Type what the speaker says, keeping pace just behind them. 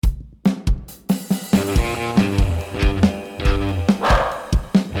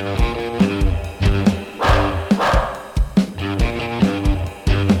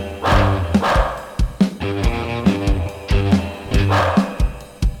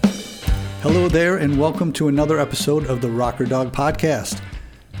Hello there, and welcome to another episode of the Rocker Dog Podcast.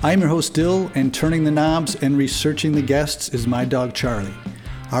 I'm your host, Dill, and turning the knobs and researching the guests is my dog, Charlie.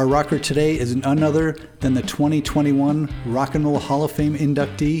 Our rocker today is none other than the 2021 Rock and Roll Hall of Fame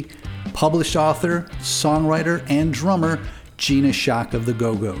inductee, published author, songwriter, and drummer, Gina Schock of the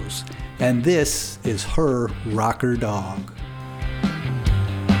Go-Go's. And this is her rocker dog.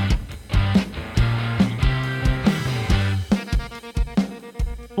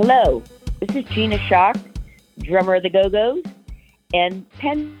 Hello, this is Gina Schock, drummer of the Go-Go's, and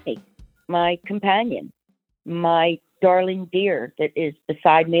Penny, my companion, my darling dear that is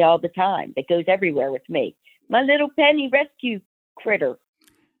beside me all the time, that goes everywhere with me. My little Penny rescue critter.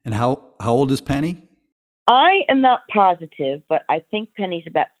 And how old is Penny? I am not positive, but I think Penny's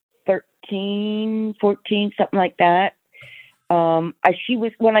about 13, 14, something like that. She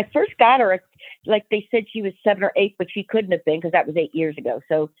was, when I first got her, like they said she was 7 or 8, but she couldn't have been because that was 8 years ago.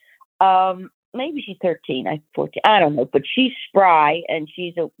 So maybe she's 13, 14, I don't know, but she's spry and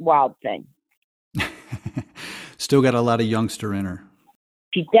she's a wild thing. Still got a lot of youngster in her.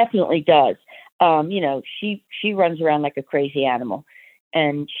 She definitely does. She runs around like a crazy animal,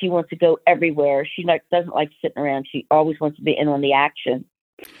 and she wants to go everywhere. She doesn't like sitting around. She always wants to be in on the action.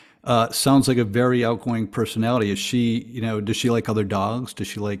 Sounds like a very outgoing personality. Is she, does she like other dogs? Does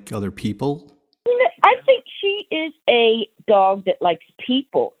she like other people? I think she is a dog that likes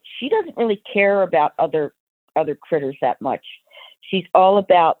people. She doesn't really care about other critters that much. She's all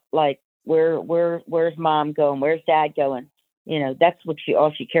about like, where's mom going? Where's dad going? That's what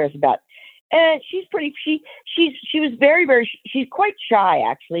all she cares about. And she's she's quite shy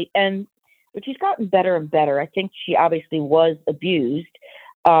actually. But she's gotten better and better. I think she obviously was abused,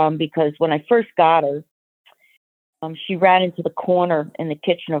 because when I first got her, she ran into the corner in the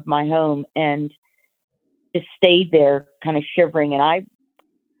kitchen of my home and just stayed there kind of shivering. And I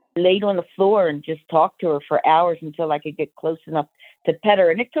laid on the floor and just talked to her for hours until I could get close enough to pet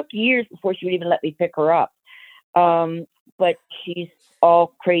her. And it took years before she would even let me pick her up. But she's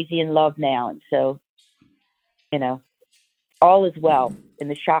all crazy in love now. And so, all is well in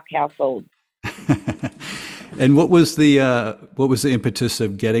the Schock household. And what was the impetus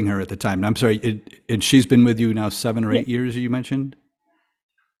of getting her at the time? I'm sorry, and she's been with you now 7 or 8 years, you mentioned?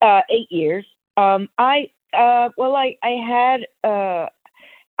 8 years. I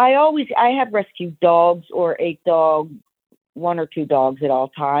have rescued dogs or a dog, 1 or 2 dogs at all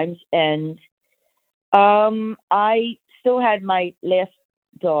times. And I still had my last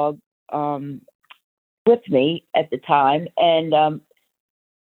dog with me at the time. And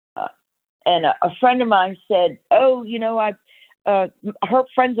a friend of mine said, "Oh, her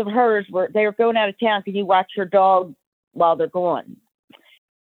friends of hers they were going out of town. Can you watch your dog while they're gone?"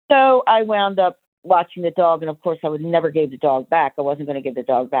 So I wound up watching the dog, and of course I would never give the dog back. I wasn't going to give the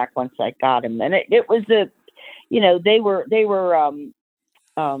dog back once I got him. And it was they were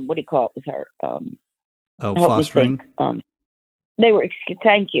what do you call it with her? Fostering. They were.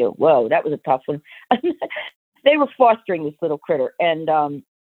 Thank you. Whoa, that was a tough one. They were fostering this little critter, and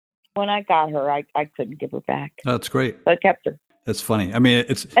when I got her, I couldn't give her back. Oh, that's great. So I kept her. That's funny. I mean,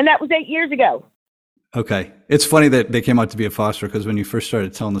 and that was 8 years ago. Okay. It's funny that they came out to be a foster, because when you first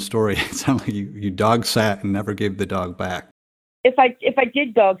started telling the story, it sounded like you dog sat and never gave the dog back. If I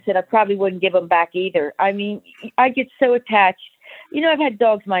did dog sit, I probably wouldn't give them back either. I mean, I get so attached. I've had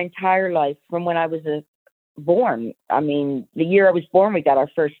dogs my entire life from when I was born. I mean, the year I was born, we got our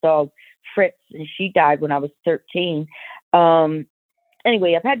first dog, Fritz, and she died when I was 13.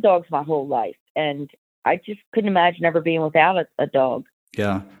 Anyway, I've had dogs my whole life, and I just couldn't imagine ever being without a dog.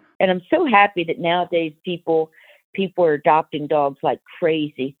 Yeah. And I'm so happy that nowadays people are adopting dogs like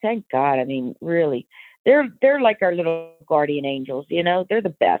crazy. Thank God. I mean, really, they're like our little guardian angels. They're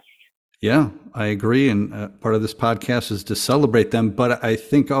the best. Yeah, I agree. And part of this podcast is to celebrate them. But I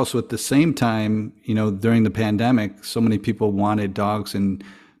think also at the same time, during the pandemic, so many people wanted dogs, and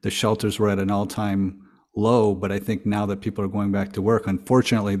the shelters were at an all-time low. But I think now that people are going back to work,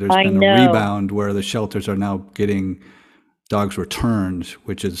 unfortunately, there's been a rebound where the shelters are now getting dogs returned,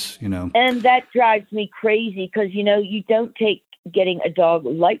 which is, And that drives me crazy because, you don't take getting a dog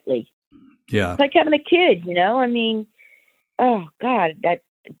lightly. Yeah. It's like having a kid, I mean, oh God, that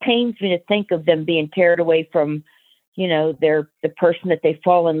pains me to think of them being teared away from, the person that they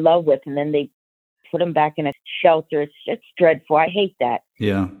fall in love with, and then they put them back in a shelter. It's dreadful. I hate that.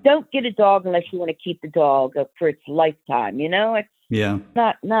 Yeah. Don't get a dog unless you want to keep the dog for its lifetime. It's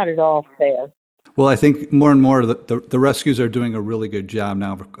not at all fair. Well, I think more and more the rescues are doing a really good job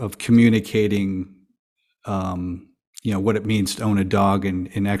now of communicating, what it means to own a dog,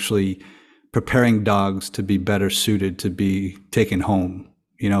 and actually preparing dogs to be better suited to be taken home.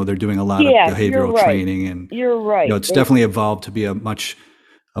 They're doing a lot of behavioral training, and you're right. It's definitely evolved to be a much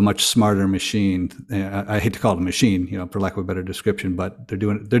smarter machine. I hate to call it a machine, for lack of a better description, but they're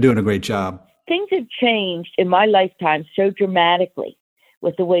doing a great job. Things have changed in my lifetime so dramatically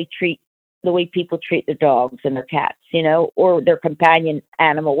with the way people treat their dogs and their cats, or their companion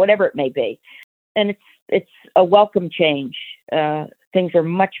animal, whatever it may be. And it's a welcome change. Things are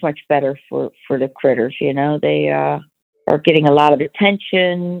much, much better for the critters. They are getting a lot of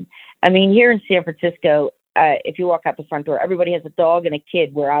attention. I mean, here in San Francisco, if you walk out the front door, everybody has a dog and a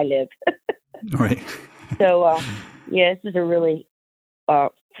kid where I live. Right. So, this is a really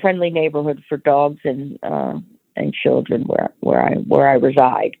friendly neighborhood for dogs and children where I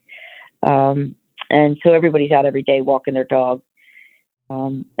reside. And so everybody's out every day walking their dog,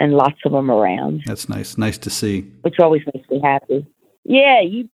 and lots of them around. That's nice. Nice to see. Which always makes me happy. Yeah,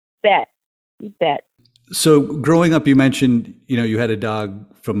 you bet. You bet. So growing up, you mentioned, you had a dog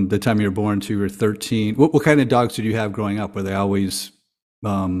from the time you were born to you were 13. What kind of dogs did you have growing up? Were they always,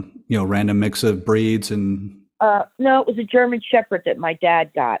 random mix of breeds and? No, it was a German Shepherd that my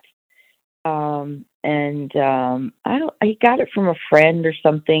dad got. He got it from a friend or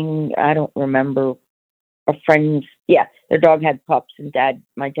something. I don't remember. A friend's, their dog had pups, and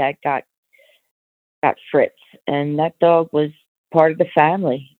my dad got Fritz, and that dog was part of the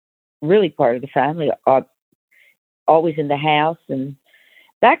family, really part of the family, always in the house. And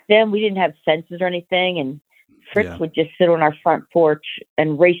back then we didn't have sensors or anything, and Fritz would just sit on our front porch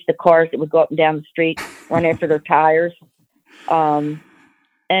and race the cars that would go up and down the street, run after their tires. And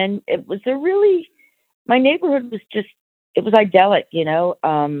it was my neighborhood was it was idyllic,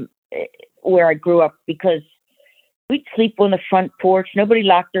 where I grew up, because we'd sleep on the front porch. Nobody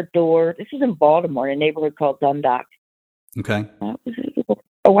locked their door. This was in Baltimore, in a neighborhood called Dundalk. Okay. I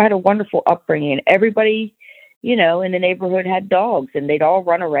had a wonderful upbringing. Everybody, in the neighborhood had dogs, and they'd all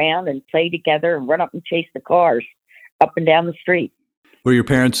run around and play together and run up and chase the cars up and down the street. Were your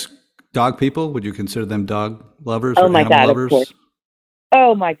parents dog people? Would you consider them dog lovers? Oh or my animal God, lovers? Of course.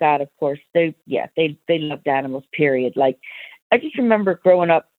 Oh my God, of course. They loved animals, period. Like, I just remember growing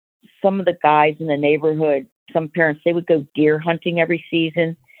up, some of the guys in the neighborhood, some parents, they would go deer hunting every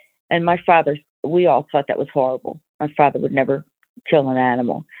season. And we all thought that was horrible. My father would never kill an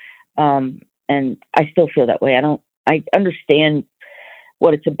animal. And I still feel that way. I understand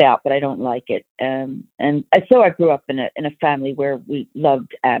what it's about, but I don't like it. And so I grew up in a family where we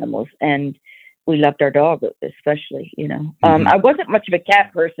loved animals, and we loved our dog, especially, Mm-hmm. I wasn't much of a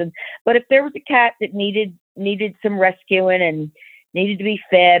cat person, but if there was a cat that needed some rescuing and needed to be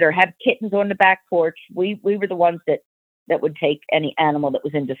fed or have kittens on the back porch, we were the ones that would take any animal that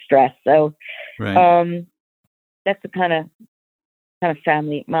was in distress. So, right. That's the kind of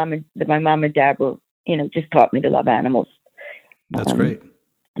family my mom and dad were, just taught me to love animals. That's great.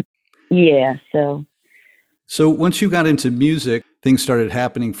 Yeah. So once you got into music, things started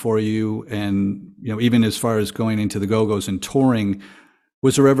happening for you, and even as far as going into the Go-Go's and touring,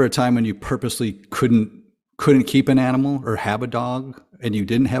 was there ever a time when you purposely couldn't keep an animal or have a dog, and you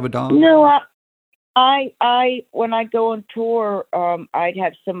didn't have a dog? No, I when I go on tour, I'd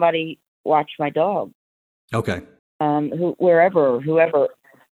have somebody watch my dog. Okay. Whoever.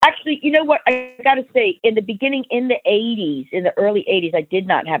 Actually, you know what? I got to say, in the beginning, in the early 80s, I did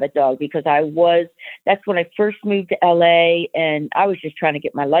not have a dog, because that's when I first moved to LA, and I was just trying to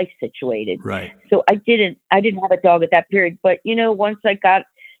get my life situated. Right. So I didn't have a dog at that period. But, once I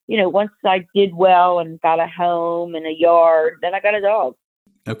did well and got a home and a yard, then I got a dog.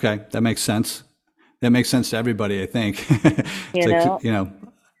 Okay. That makes sense. That makes sense to everybody, I think.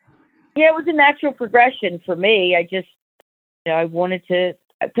 Yeah, it was a natural progression for me. I just, I wanted to,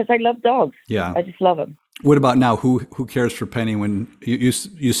 because I love dogs. Yeah. I just love them. What about now? Who cares for Penny when you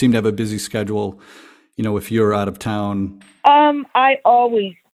seem to have a busy schedule, if you're out of town? I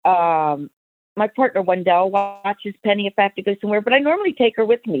always, my partner Wendell watches Penny if I have to go somewhere, but I normally take her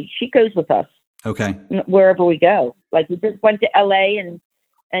with me. She goes with us. Okay. Wherever we go. Like, we just went to LA,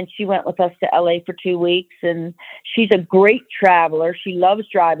 and she went with us to LA for 2 weeks, and she's a great traveler. She loves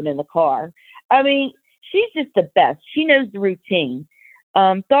driving in the car. I mean, she's just the best. She knows the routine.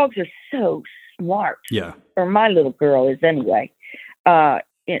 Dogs are so smart. Yeah. Or my little girl is anyway.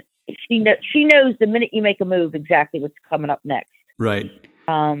 She knows the minute you make a move exactly what's coming up next. Right.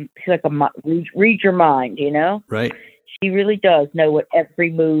 She's like read your mind, Right. She really does know what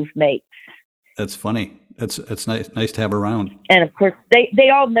every move makes. That's funny. That's nice to have around. And of course, they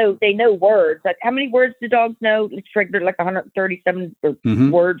all know, they know words. Like, how many words do dogs know? It's regular, like 137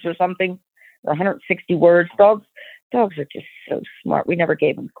 words or something, or 160 words. Dogs are just so smart. We never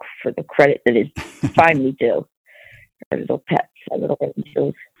gave them for the credit that is finally due. Our little pets, our little angels.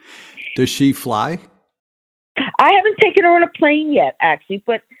 truth. Does she fly? I haven't taken her on a plane yet, actually,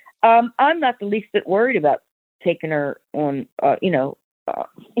 but I'm not the least bit worried about taking her on,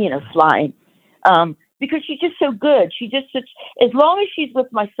 flying, because she's just so good. She just sits, as long as she's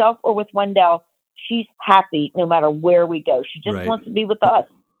with myself or with Wendell, she's happy no matter where we go. She just wants to be with us.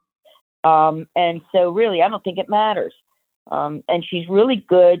 And so really, I don't think it matters. And she's really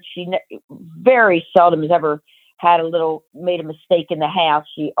good. She very seldom has ever made a mistake in the house.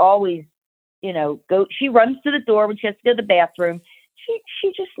 She always, she runs to the door when she has to go to the bathroom.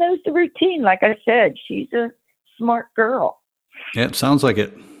 She just knows the routine. Like I said, she's a smart girl. Yeah, it sounds like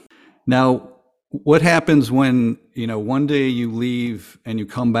it. Now, what happens when, one day you leave and you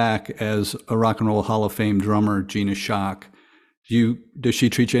come back as a Rock and Roll Hall of Fame drummer, Gina Schock? Does she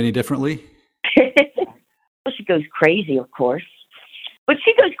treat you any differently? Well, she goes crazy, of course. But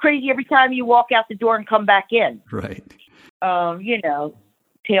she goes crazy every time you walk out the door and come back in. Right.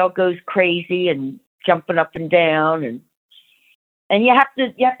 Tail goes crazy and jumping up and down, and you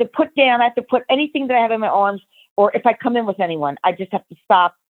have to put down. I have to put anything that I have in my arms, or if I come in with anyone, I just have to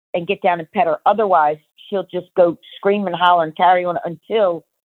stop and get down and pet her. Otherwise, she'll just go scream and holler and carry on until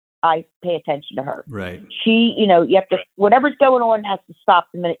I pay attention to her. Right. She, you have to, whatever's going on has to stop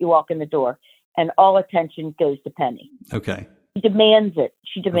the minute you walk in the door, and all attention goes to Penny. Okay. She demands it.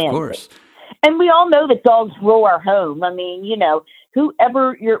 She demands of course. it. And we all know that dogs rule our home. I mean,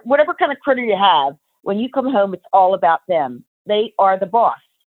 whatever kind of critter you have, when you come home, it's all about them. They are the boss.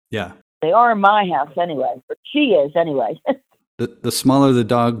 Yeah. They are in my house anyway, but she is anyway. The smaller the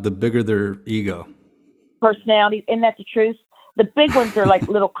dog, the bigger their ego. Personality, isn't that the truth? The big ones are like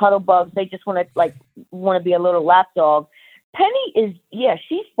little cuddle bugs. They just want to be a little lap dog. Penny is,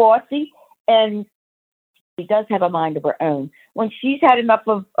 she's bossy, and she does have a mind of her own. When she's had enough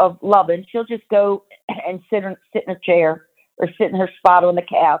of loving, she'll just go and sit in a chair or sit in her spot on the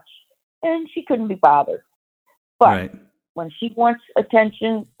couch, and she couldn't be bothered. But right. When she wants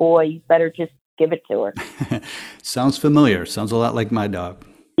attention, boy, you better just give it to her. Sounds familiar. Sounds a lot like my dog.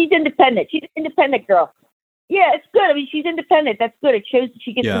 She's independent. She's an independent girl. Yeah, it's good. I mean, she's independent. That's good. It shows that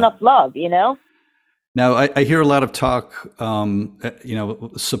she gets enough love, Now, I hear a lot of talk,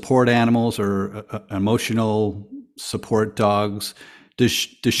 support animals or emotional support dogs. Does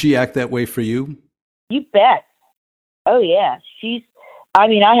she act that way for you? You bet. Oh, yeah.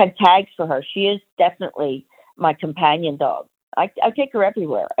 I have tags for her. She is definitely my companion dog. I take her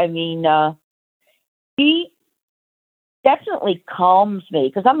everywhere. I mean, she definitely calms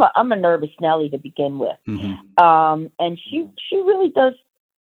me because I'm a nervous Nelly to begin with. Mm-hmm. And she really does.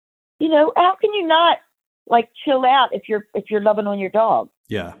 How can you not chill out if you're loving on your dog?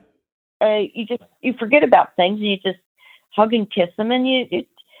 Yeah. You forget about things and you just hug and kiss them, and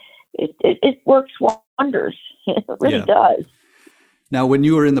it works wonders. It really does. Now, when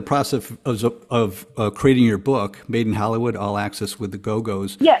you were in the process of creating your book, Made in Hollywood, All Access with the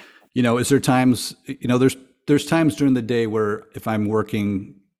Go-Go's, yes. Is there times, there's times during the day where if I'm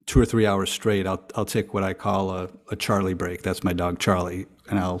working 2 or 3 hours straight, I'll take what I call a Charlie break. That's my dog, Charlie.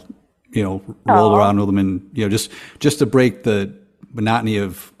 And I'll, roll around with him and, just to break the monotony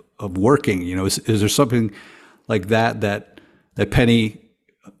of working, is there something like that Penny,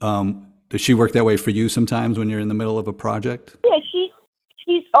 does she work that way for you sometimes when you're in the middle of a project? Yeah,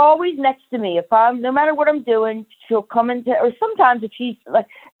 she's always next to me. No matter what I'm doing, she'll come or sometimes if she's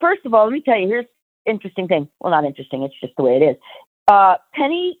first of all, let me tell you, here's interesting thing. Well, not interesting. It's just the way it is.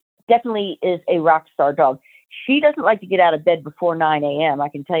 Penny definitely is a rock star dog. She doesn't like to get out of bed before 9 a.m. I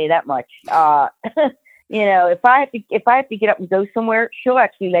can tell you that much. If I have to get up and go somewhere, she'll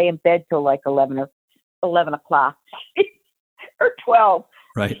actually lay in bed till 11 o'clock or 12.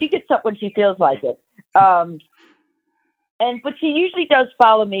 Right. She gets up when she feels like it. But she usually does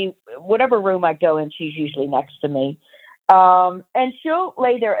follow me. Whatever room I go in, she's usually next to me. And she'll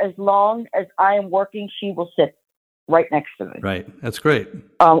lay there as long as I am working. She will sit right next to me. Right. That's great.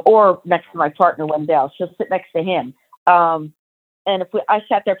 Or next to my partner, Wendell. She'll sit next to him. And if I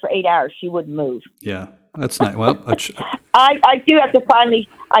sat there for 8 hours, she wouldn't move. Yeah, that's nice. Well, I do have to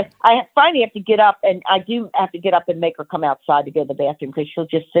I finally have to get up, and I do have to get up and make her come outside to go to the bathroom because she'll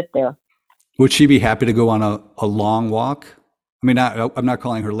just sit there. Would she be happy to go on a long walk? I mean, I'm not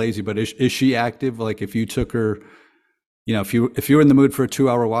calling her lazy, but is she active? Like if you took her, if you were in the mood for a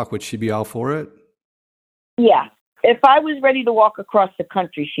 2-hour walk, would she be all for it? Yeah. If I was ready to walk across the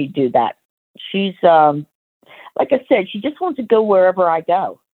country, she'd do that. She's, like I said, she just wants to go wherever I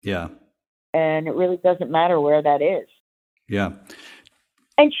go. Yeah. And it really doesn't matter where that is. Yeah.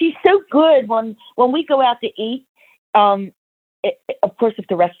 And she's so good when we go out to eat. of course, if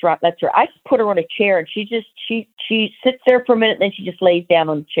the restaurant lets her, I just put her on a chair and she sits there for a minute, and then she just lays down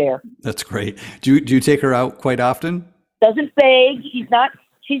on the chair. That's great. Do you take her out quite often? Doesn't beg. She's not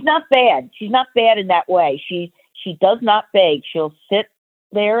bad. She's not bad in that way. She does not beg. She'll sit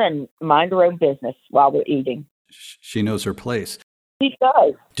there and mind her own business while we're eating. She knows her place. She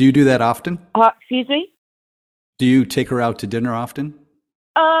does. Do you do that often? Excuse me? Do you take her out to dinner often?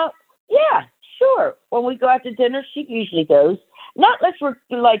 Yeah, sure. When we go out to dinner, she usually goes. Not unless we're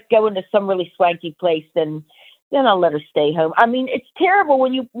like going to some really swanky place, then I'll let her stay home. I mean, it's terrible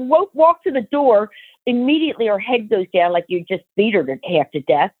when you walk to the door, immediately her head goes down like you just beat her to half to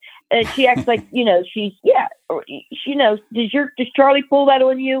death. And she acts like, does Charlie pull that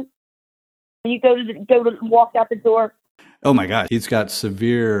on you when you go to walk out the door? Oh my God. He's got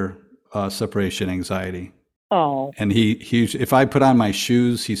severe separation anxiety. Oh. And he if I put on my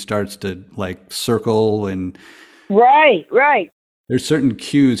shoes, he starts to like circle and. Right. There's certain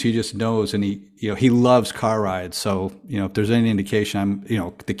cues he just knows, and he loves car rides. So, if there's any indication,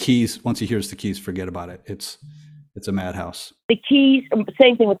 the keys, once he hears the keys, forget about it. It's a madhouse. The keys,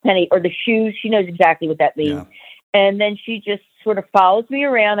 same thing with Penny, or the shoes. She knows exactly what that means. Yeah. And then she just sort of follows me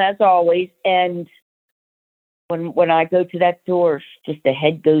around as always. And when I go to that door, just the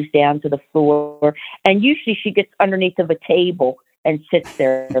head goes down to the floor. And usually she gets underneath of a table and sits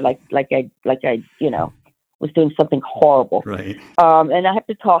there like I was doing something horrible. Right. And I have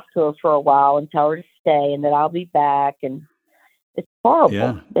to talk to her for a while and tell her to stay and that I'll be back. And it's horrible.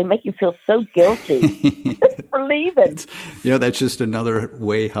 Yeah. They make you feel so guilty for leaving. That's just another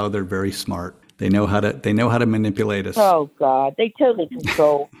way how they're very smart. They know how to manipulate us. Oh God, they totally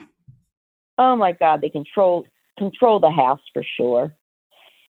control. Oh my God, they control the house for sure.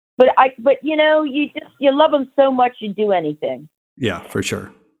 But you love them so much you do anything. Yeah, for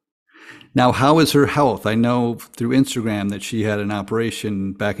sure. Now, how is her health? I know through Instagram that she had an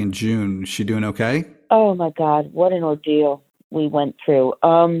operation back in June. Is she doing okay? Oh my God, what an ordeal we went through.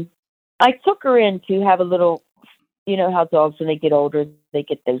 I took her in to have a little, how dogs, when they get older, they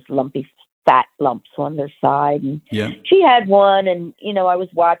get those lumpy fat lumps on their side. And yeah. She had one, and, I was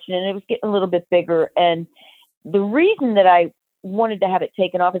watching, and it was getting a little bit bigger. And the reason that I wanted to have it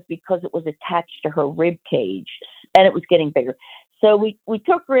taken off is because it was attached to her rib cage, and it was getting bigger. So we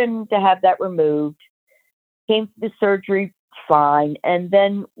took her in to have that removed, came to the surgery fine, and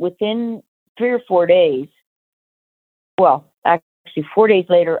then within 3 or 4 days, well, actually 4 days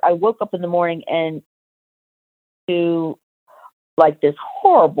later, I woke up in the morning and to like this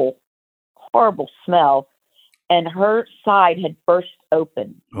horrible, horrible smell, and her side had burst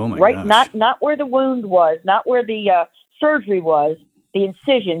open. Oh my gosh. Not where the wound was, not where the surgery was, the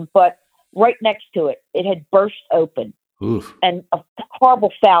incision, but right next to it. It had burst open. Oof. And a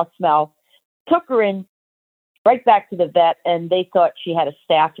horrible foul smell. Took her in right back to the vet, and they thought she had a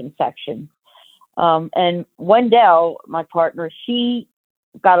staph infection. And Wendell, my partner, he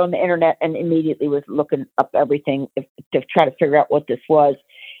got on the internet and immediately was looking up everything to try to figure out what this was.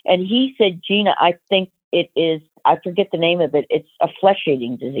 And he said, Gina, I think it is, I forget the name of it, it's a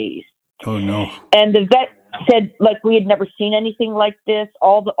flesh-eating disease. Oh, no. And the vet said, like, we had never seen anything like this.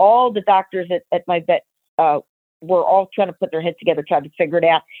 All the doctors at my vet were all trying to put their heads together, trying to figure it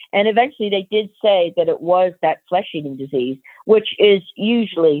out. And eventually they did say that it was that flesh-eating disease, which is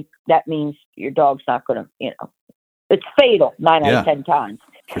usually, that means your dog's not going to, it's fatal 9 out of 10 times.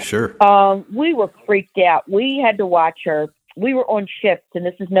 For sure. We were freaked out. We had to watch her. We were on shifts, and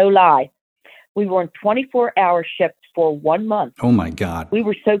this is no lie. We were on 24-hour shifts for 1 month. Oh, my God. We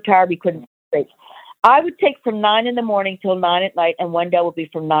were so tired we couldn't sleep. I would take from 9 in the morning till 9 at night, and Wendell would be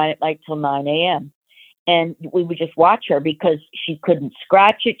from 9 at night till 9 a.m. And we would just watch her because she couldn't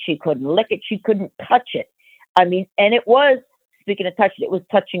scratch it. She couldn't lick it. She couldn't touch it. I mean, and it was, speaking of touch it was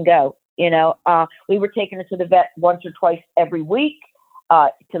touch and go. We were taking her to the vet once or twice every week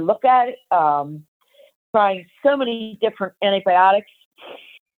to look at it, trying so many different antibiotics.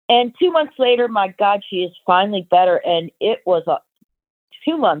 And 2 months later, my God, she is finally better. And it was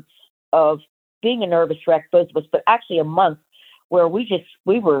 2 months of being a nervous wreck, both of us, but actually a month where we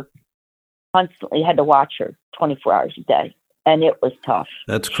were constantly had to watch her 24 hours a day. And it was tough.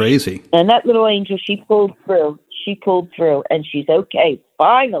 That's crazy. And that little angel, she pulled through, and she's okay.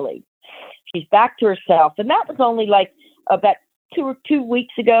 Finally, she's back to herself. And that was only like about 2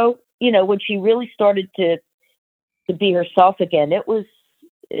 weeks ago, when she really started to be herself again.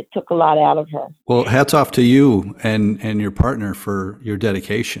 It took a lot out of her. Well, hats off to you and your partner for your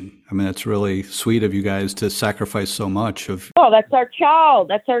dedication. I mean, that's really sweet of you guys to sacrifice so much of. Oh, that's our child.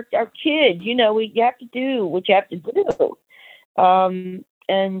 That's our kid. You have to do what you have to do.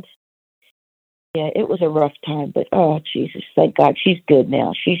 And Yeah, it was a rough time, but oh Jesus, thank God she's good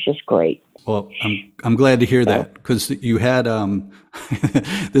now. She's just great. Well, I'm glad to hear So, that, because you had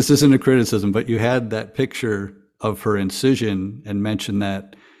this isn't a criticism, but you had that picture of her incision and mentioned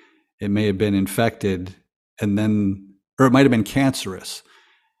that it may have been infected, and then, or it might have been cancerous,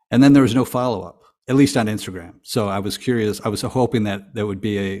 and then there was no follow up, at least on Instagram. So I was curious. I was hoping that there would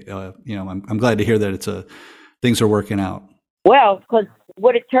be I'm glad to hear that things are working out. well, because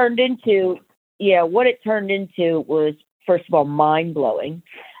what it turned into, was, first of all, mind blowing,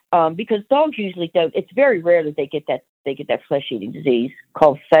 because dogs usually don't. It's very rare that they get that flesh eating disease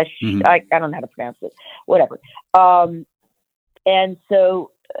called flesh. Mm-hmm. I don't know how to pronounce it. Whatever. And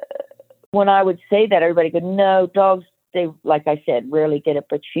so when I would say that, everybody go, no, dogs, they, like I said, rarely get it,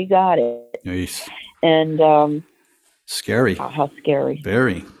 but she got it. Nice. And scary. How scary.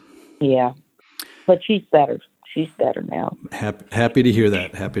 Very. Yeah. But she's better. She's better now. Happy to hear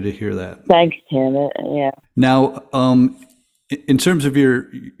that. Happy to hear that. Thanks, Tim. Yeah. Now, in terms of your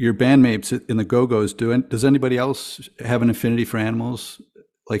bandmates in the Go-Go's, does anybody else have an affinity for animals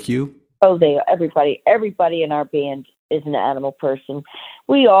like you? Oh, everybody in our band is an animal person.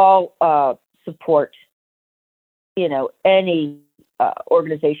 We all support, any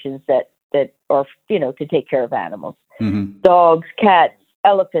organizations that are, to take care of animals. Mm-hmm. Dogs, cats,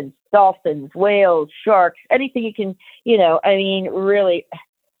 elephants, dolphins, whales, sharks, anything you can, really,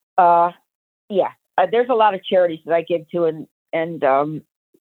 there's a lot of charities that I give to, and probably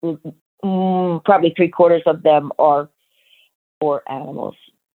 3/4 of them are for animals.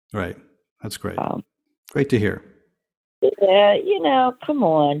 Right. That's great. Great to hear. Yeah, come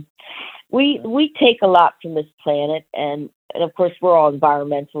on. We take a lot from this planet, and of course we're all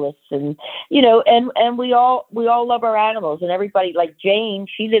environmentalists, and and we all love our animals, and everybody, like Jane,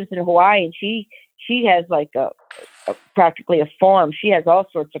 she lives in Hawaii, and she has like a practically a farm. She has all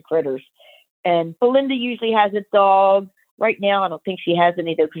sorts of critters, and Belinda usually has a dog. Right now, I don't think she has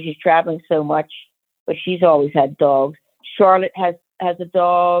any though because she's traveling so much, but she's always had dogs. Charlotte has a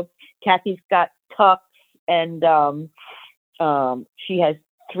dog. Kathy's got Tucks, and she has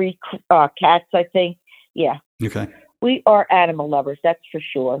 3 cats, I think. Yeah. Okay. We are animal lovers, that's for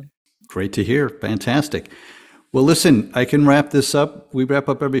sure. Great to hear. Fantastic. Well, listen, I can wrap this up. We wrap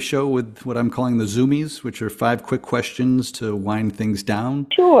up every show with what I'm calling the Zoomies, which are 5 quick questions to wind things down.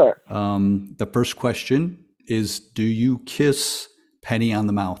 Sure. The first question is, do you kiss Penny on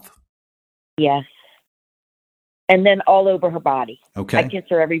the mouth? Yes. And then all over her body. Okay. I kiss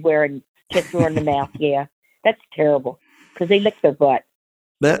her everywhere and kiss her in the mouth. Yeah. That's terrible because they lick their butt.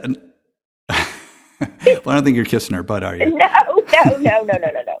 Well, I don't think you're kissing her butt, are you? No.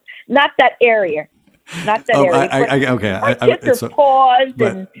 Not that area. Not that area. Okay. I kiss her paws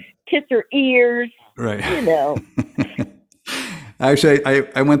and kiss her ears. Right. Actually,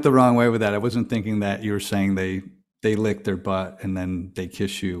 I went the wrong way with that. I wasn't thinking that you were saying they lick their butt and then they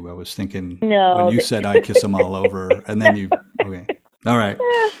kiss you. I was thinking when you said I kiss them all over, and then you. Okay. All right.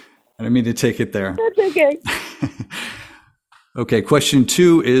 I didn't mean to take it there. That's okay. Okay. Question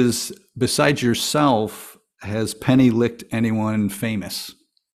 2 is, besides yourself, has Penny licked anyone famous?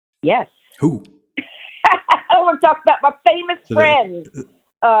 Yes. Who? I want to talk about my famous friends.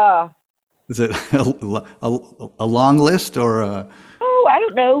 Is it a long list or a... Oh, I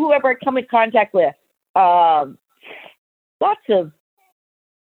don't know. Whoever I come in contact with. Lots of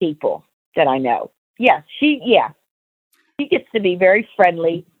people that I know. Yes, she gets to be very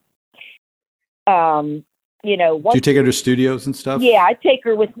friendly. Do you take her to studios and stuff? Yeah, I take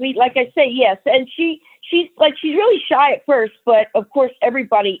her with me. Like I say, yes. And she's really shy at first, but of course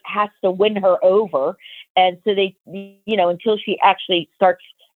everybody has to win her over. And so they, until she actually starts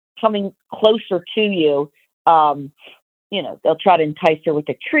coming closer to you, they'll try to entice her with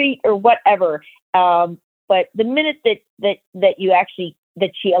a treat or whatever. But the minute that you actually,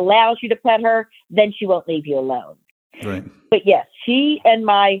 that she allows you to pet her, then she won't leave you alone. Right. But yes, she and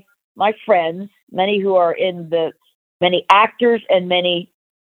my friends, many who are many actors and many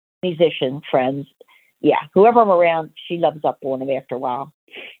musician friends. Yeah. Whoever I'm around, she loves up on them after a while.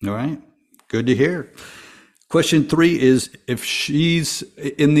 All right. Good to hear. Question 3 is, if she's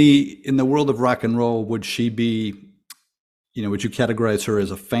in the world of rock and roll, would she be, would you categorize her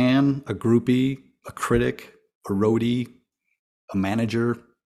as a fan, a groupie, a critic, a roadie, a manager,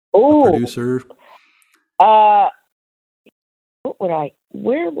 a producer? What would I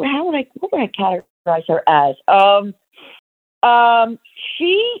categorize her as?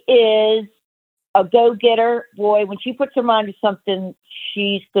 She is a go-getter. Boy, when she puts her mind to something,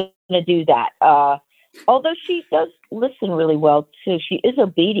 she's going to do that. Although she does listen really well too. She is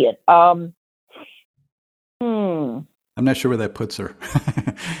obedient. I'm not sure where that puts her.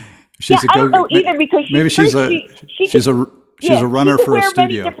 She's I don't know either because she's a runner for a studio. She could wear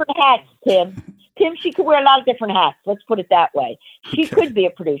many different hats, Tim. Tim, she could wear a lot of different hats. Let's put it that way. She could be a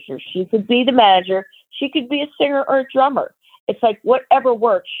producer. She could be the manager. She could be a singer or a drummer. It's like whatever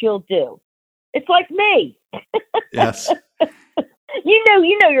works, she'll do. It's like me. Yes. You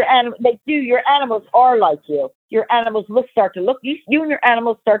know your animal. They do. Your animals are like you. Your animals start to look. You and your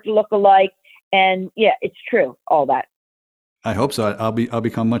animals start to look alike. And yeah, it's true. All that. I hope so. I'll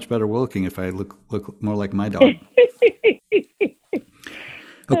become much better looking if I look more like my dog.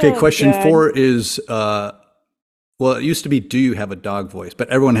 Okay, question 4 is, well, it used to be, do you have a dog voice? But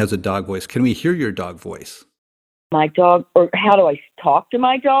everyone has a dog voice. Can we hear your dog voice? My dog, or how do I talk to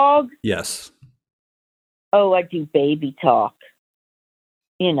my dog? Yes. Oh, I do baby talk.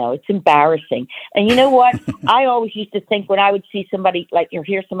 It's embarrassing. And you know what? I always used to think when I would see somebody,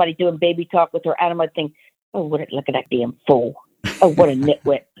 hear somebody doing baby talk with their animal, I'd think, oh, look at that damn fool. Oh, what a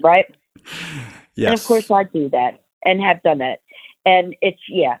nitwit, right? Yes. And of course I do that and have done that. And it's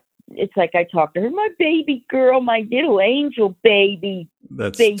like I talk to her, my baby girl, my little angel baby.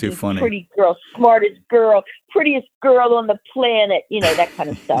 That's baby, too funny. Pretty girl, smartest girl, prettiest girl on the planet, that kind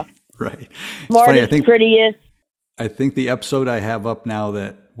of stuff. Right. Smartest, prettiest. I think the episode I have up now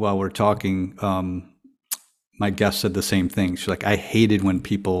that while we're talking, my guest said the same thing. She's like, I hated when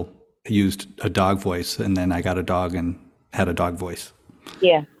people used a dog voice, and then I got a dog and had a dog voice.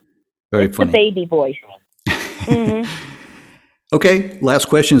 Yeah. Very funny. The baby voice. Mm-hmm. Okay, last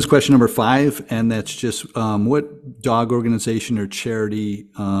question is question number 5, and that's just what dog organization or charity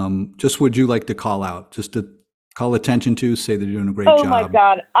just would you like to call out, just to call attention to, say they're doing a great job? Oh my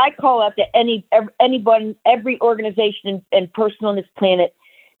God, I call out to anyone, every organization and person on this planet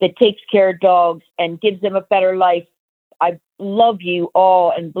that takes care of dogs and gives them a better life. I love you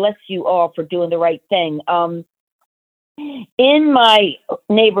all and bless you all for doing the right thing. In my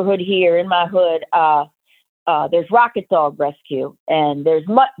neighborhood here, in my hood, there's Rocket Dog Rescue, and there's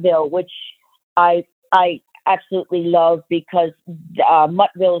Muttville, which I absolutely love because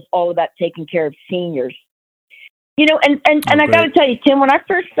Muttville is all about taking care of seniors. And I got to tell you, Tim, when I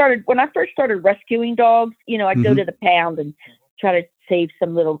first started rescuing dogs, I'd go to the pound and try to save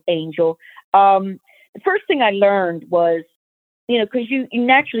some little angel. The first thing I learned was, because you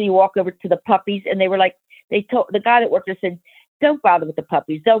naturally walk over to the puppies, and they were like, the guy that worked there said, don't bother with the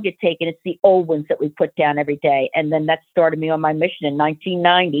puppies. They'll get taken. It's the old ones that we put down every day. And then that started me on my mission in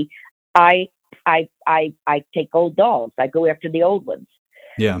 1990. I take old dogs. I go after the old ones.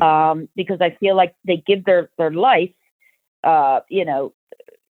 Yeah. Because I feel like they give their life,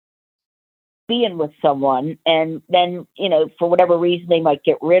 being with someone, and then, for whatever reason, they might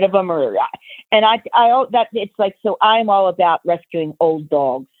get rid of them it's like, so I'm all about rescuing old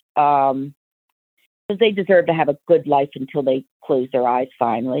dogs. Because they deserve to have a good life until they close their eyes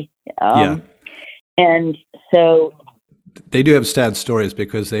finally. And so they do have sad stories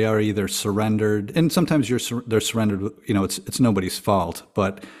because they are either surrendered, and sometimes they're surrendered. It's nobody's fault,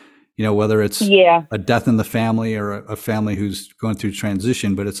 but whether it's a death in the family or a family who's going through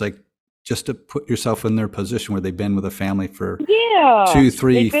transition, but it's like just to put yourself in their position where they've been with a family for 2,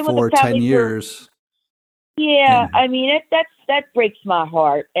 3, 4, 10 years. I mean that breaks my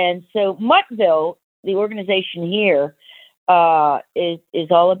heart. And so Muttville, the organization here,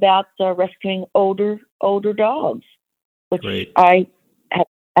 is all about rescuing older dogs, which Great. I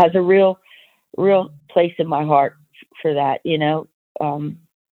has a real place in my heart for that. Yeah.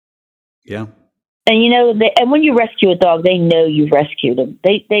 And and when you rescue a dog, they know you've rescued them.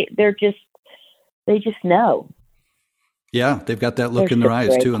 They just know. Yeah, they've got that look in their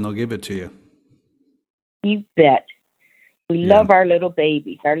eyes too, and they'll give it to you. You bet. We love our little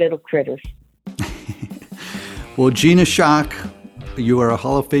babies, our little critters. Well, Gina Schock, you are a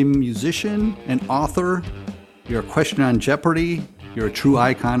Hall of Fame musician and author. You're a question on Jeopardy. You're a true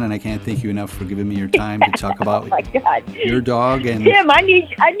icon, and I can't thank you enough for giving me your time to talk about your dog. And Tim, I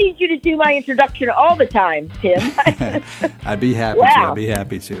need you to do my introduction all the time, Tim. I'd be happy to. I'd be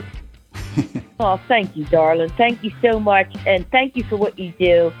happy to. Oh, thank you, darling. Thank you so much, and thank you for what you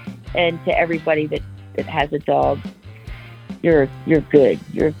do, and to everybody that has a dog. You're good.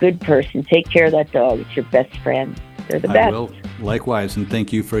 You're a good person. Take care of that dog. It's your best friend. They're the best. I will. Likewise, and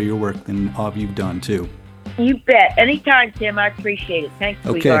thank you for your work and all you've done too. You bet. Anytime, Tim. I appreciate it. Thanks,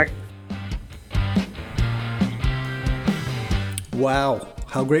 sweetheart. Wow.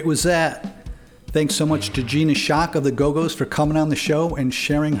 How great was that? Thanks so much to Gina Schock of the Go-Go's for coming on the show and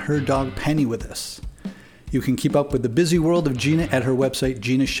sharing her dog Penny with us. You can keep up with the busy world of Gina at her website,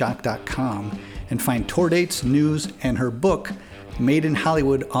 ginaschock.com, and find tour dates, news, and her book, Made in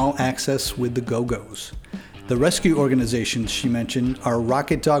Hollywood, All Access with the Go-Go's. The rescue organizations she mentioned are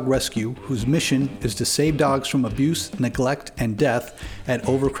Rocket Dog Rescue, whose mission is to save dogs from abuse, neglect, and death at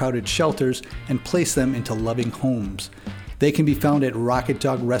overcrowded shelters and place them into loving homes. They can be found at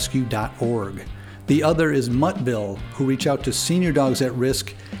rocketdogrescue.org. The other is Muttville, who reach out to senior dogs at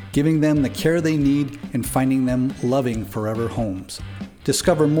risk, giving them the care they need and finding them loving forever homes.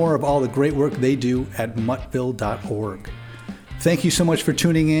 Discover more of all the great work they do at muttville.org. Thank you so much for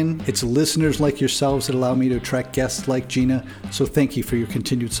tuning in. It's listeners like yourselves that allow me to attract guests like Gina, so thank you for your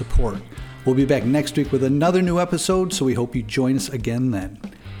continued support. We'll be back next week with another new episode, so we hope you join us again then.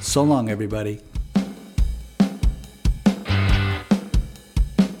 So long, everybody.